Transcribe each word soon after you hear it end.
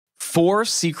4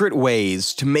 secret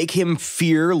ways to make him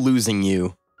fear losing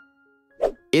you.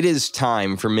 It is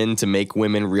time for men to make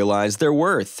women realize their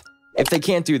worth. If they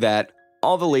can't do that,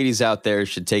 all the ladies out there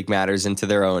should take matters into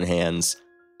their own hands.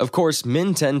 Of course,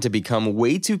 men tend to become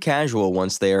way too casual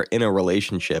once they are in a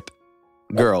relationship.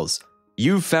 Girls,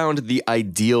 you've found the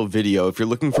ideal video if you're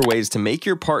looking for ways to make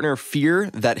your partner fear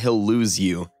that he'll lose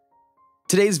you.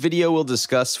 Today's video will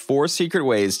discuss 4 secret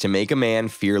ways to make a man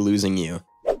fear losing you.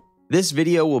 This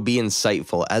video will be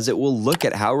insightful as it will look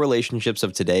at how relationships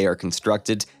of today are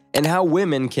constructed and how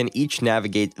women can each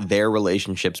navigate their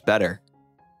relationships better.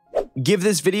 Give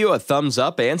this video a thumbs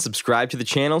up and subscribe to the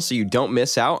channel so you don't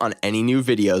miss out on any new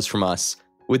videos from us.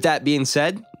 With that being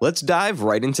said, let's dive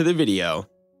right into the video.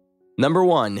 Number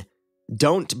 1.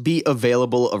 Don't be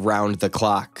available around the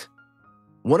clock.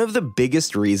 One of the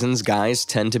biggest reasons guys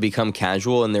tend to become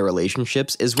casual in their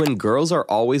relationships is when girls are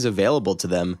always available to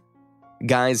them.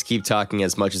 Guys keep talking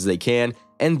as much as they can,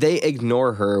 and they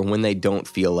ignore her when they don't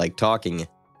feel like talking.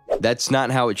 That's not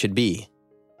how it should be.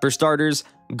 For starters,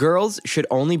 girls should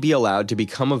only be allowed to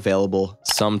become available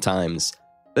sometimes.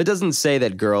 That doesn't say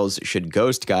that girls should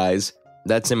ghost guys.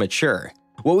 That's immature.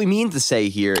 What we mean to say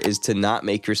here is to not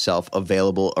make yourself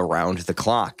available around the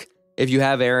clock. If you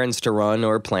have errands to run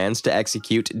or plans to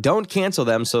execute, don't cancel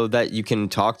them so that you can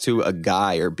talk to a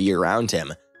guy or be around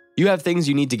him. You have things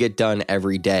you need to get done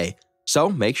every day, so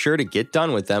make sure to get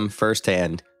done with them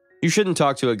firsthand. You shouldn't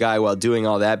talk to a guy while doing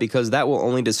all that because that will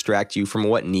only distract you from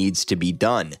what needs to be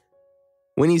done.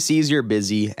 When he sees you're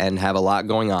busy and have a lot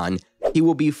going on, he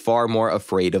will be far more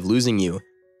afraid of losing you.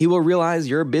 He will realize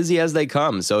you're busy as they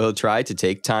come, so he'll try to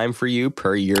take time for you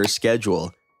per your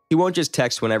schedule. He won't just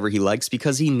text whenever he likes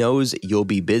because he knows you'll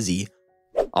be busy.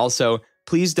 Also,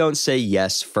 please don't say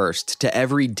yes first to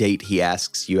every date he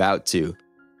asks you out to.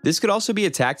 This could also be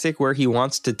a tactic where he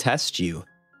wants to test you.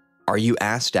 Are you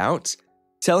asked out?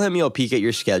 Tell him you'll peek at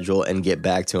your schedule and get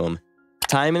back to him.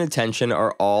 Time and attention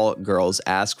are all girls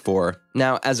ask for.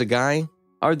 Now, as a guy,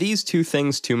 are these 2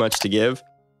 things too much to give?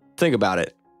 Think about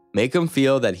it. Make him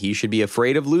feel that he should be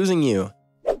afraid of losing you.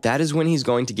 That is when he's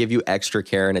going to give you extra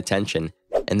care and attention.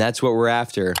 And that's what we're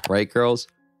after, right, girls?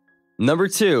 Number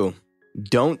 2,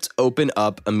 don't open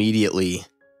up immediately.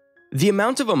 The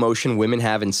amount of emotion women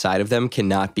have inside of them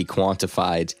cannot be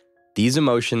quantified. These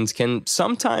emotions can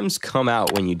sometimes come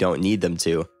out when you don't need them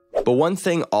to. But one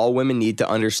thing all women need to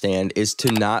understand is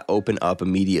to not open up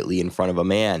immediately in front of a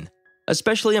man,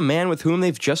 especially a man with whom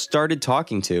they've just started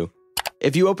talking to.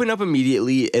 If you open up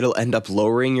immediately, it'll end up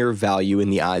lowering your value in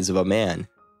the eyes of a man.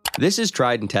 This is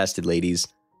tried and tested, ladies.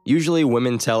 Usually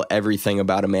women tell everything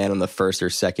about a man on the first or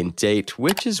second date,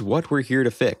 which is what we're here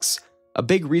to fix. A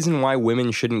big reason why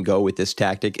women shouldn't go with this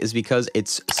tactic is because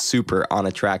it's super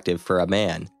unattractive for a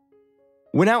man.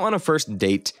 When out on a first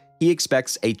date, he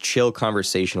expects a chill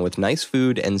conversation with nice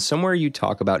food and somewhere you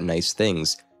talk about nice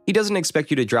things. He doesn't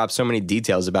expect you to drop so many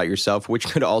details about yourself, which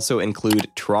could also include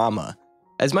trauma.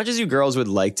 As much as you girls would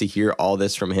like to hear all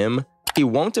this from him, he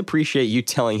won't appreciate you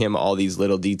telling him all these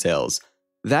little details.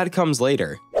 That comes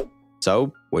later.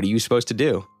 So, what are you supposed to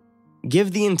do?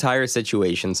 Give the entire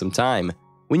situation some time.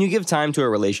 When you give time to a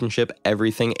relationship,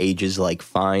 everything ages like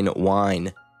fine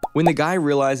wine. When the guy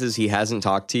realizes he hasn't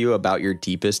talked to you about your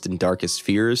deepest and darkest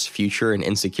fears, future, and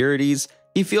insecurities,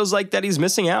 he feels like that he's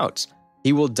missing out.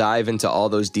 He will dive into all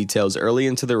those details early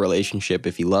into the relationship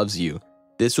if he loves you.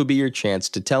 This will be your chance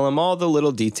to tell him all the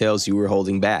little details you were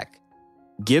holding back.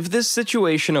 Give this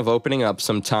situation of opening up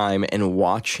some time and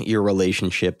watch your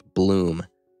relationship bloom.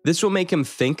 This will make him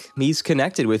think he's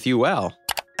connected with you well.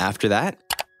 After that,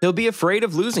 he'll be afraid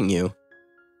of losing you.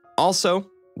 Also,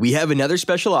 we have another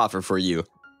special offer for you.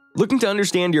 Looking to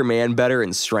understand your man better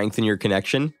and strengthen your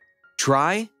connection?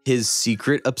 Try his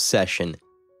secret obsession.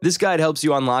 This guide helps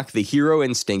you unlock the hero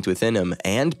instinct within him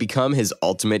and become his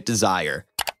ultimate desire.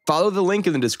 Follow the link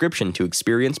in the description to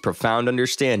experience profound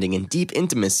understanding and deep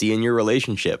intimacy in your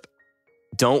relationship.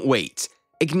 Don't wait.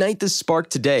 Ignite the spark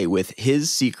today with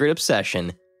his secret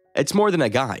obsession. It's more than a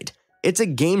guide. It's a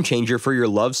game changer for your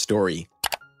love story.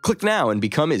 Click now and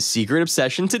become his secret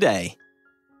obsession today.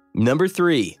 Number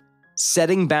 3.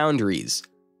 Setting boundaries.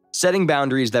 Setting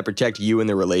boundaries that protect you in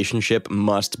the relationship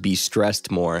must be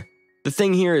stressed more. The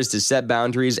thing here is to set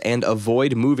boundaries and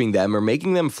avoid moving them or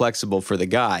making them flexible for the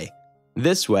guy.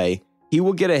 This way, he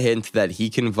will get a hint that he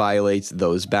can violate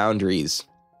those boundaries.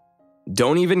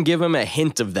 Don't even give him a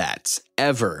hint of that,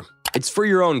 ever. It's for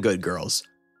your own good, girls.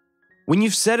 When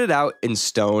you've set it out in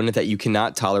stone that you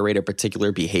cannot tolerate a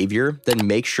particular behavior, then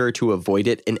make sure to avoid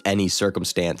it in any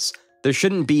circumstance. There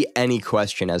shouldn't be any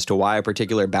question as to why a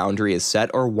particular boundary is set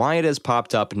or why it has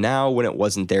popped up now when it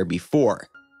wasn't there before.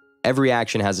 Every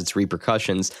action has its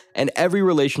repercussions, and every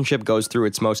relationship goes through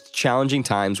its most challenging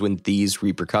times with these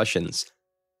repercussions.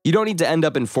 You don't need to end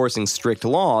up enforcing strict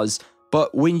laws,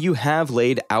 but when you have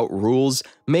laid out rules,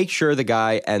 make sure the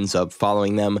guy ends up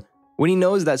following them. When he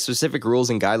knows that specific rules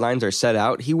and guidelines are set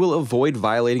out, he will avoid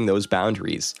violating those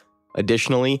boundaries.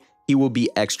 Additionally, he will be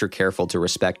extra careful to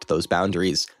respect those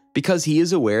boundaries, because he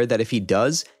is aware that if he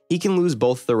does, he can lose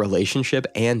both the relationship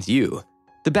and you.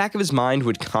 The back of his mind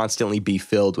would constantly be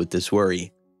filled with this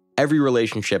worry. Every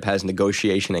relationship has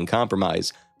negotiation and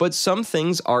compromise, but some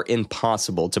things are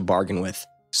impossible to bargain with.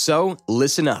 So,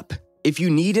 listen up. If you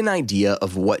need an idea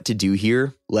of what to do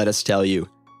here, let us tell you.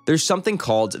 There's something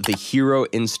called the hero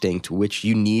instinct which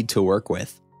you need to work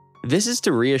with. This is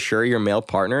to reassure your male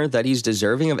partner that he's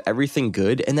deserving of everything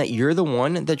good and that you're the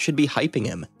one that should be hyping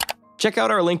him. Check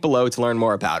out our link below to learn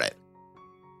more about it.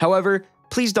 However,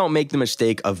 please don't make the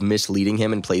mistake of misleading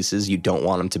him in places you don't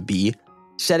want him to be.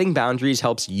 Setting boundaries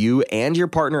helps you and your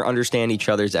partner understand each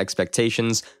other's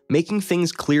expectations, making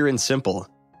things clear and simple.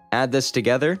 Add this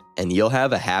together, and you'll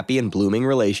have a happy and blooming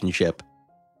relationship.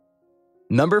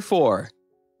 Number 4.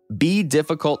 Be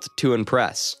difficult to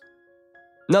impress.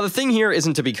 Now, the thing here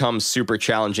isn't to become super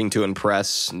challenging to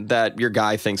impress, that your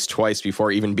guy thinks twice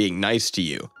before even being nice to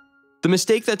you. The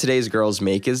mistake that today's girls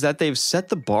make is that they've set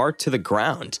the bar to the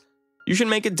ground. You should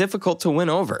make it difficult to win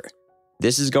over.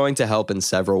 This is going to help in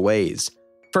several ways.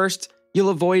 First, you'll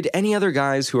avoid any other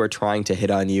guys who are trying to hit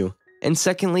on you. And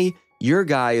secondly, your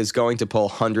guy is going to pull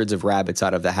hundreds of rabbits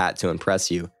out of the hat to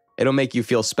impress you. It'll make you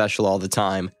feel special all the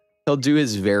time. He'll do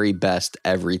his very best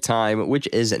every time, which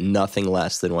is nothing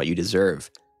less than what you deserve.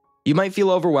 You might feel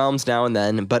overwhelmed now and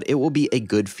then, but it will be a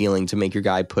good feeling to make your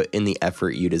guy put in the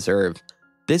effort you deserve.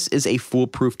 This is a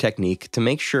foolproof technique to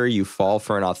make sure you fall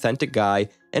for an authentic guy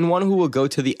and one who will go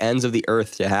to the ends of the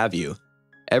earth to have you.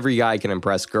 Every guy can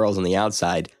impress girls on the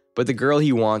outside, but the girl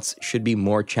he wants should be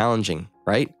more challenging,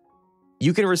 right?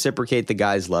 You can reciprocate the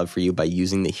guy's love for you by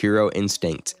using the hero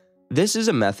instinct. This is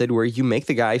a method where you make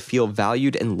the guy feel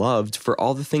valued and loved for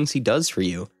all the things he does for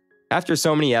you. After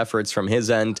so many efforts from his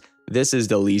end, this is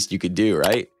the least you could do,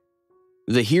 right?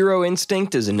 The hero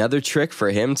instinct is another trick for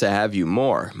him to have you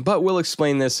more, but we'll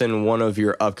explain this in one of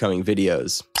your upcoming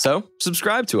videos, so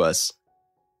subscribe to us.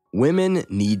 Women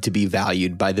need to be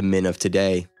valued by the men of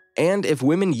today, and if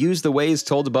women use the ways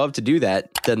told above to do that,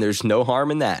 then there's no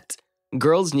harm in that.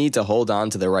 Girls need to hold on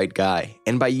to the right guy,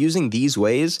 and by using these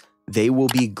ways, they will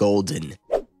be golden.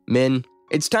 Men,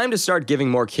 it's time to start giving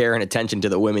more care and attention to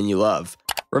the women you love.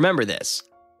 Remember this.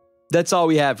 That's all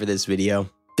we have for this video.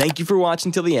 Thank you for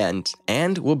watching till the end,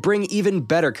 and we'll bring even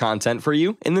better content for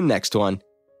you in the next one.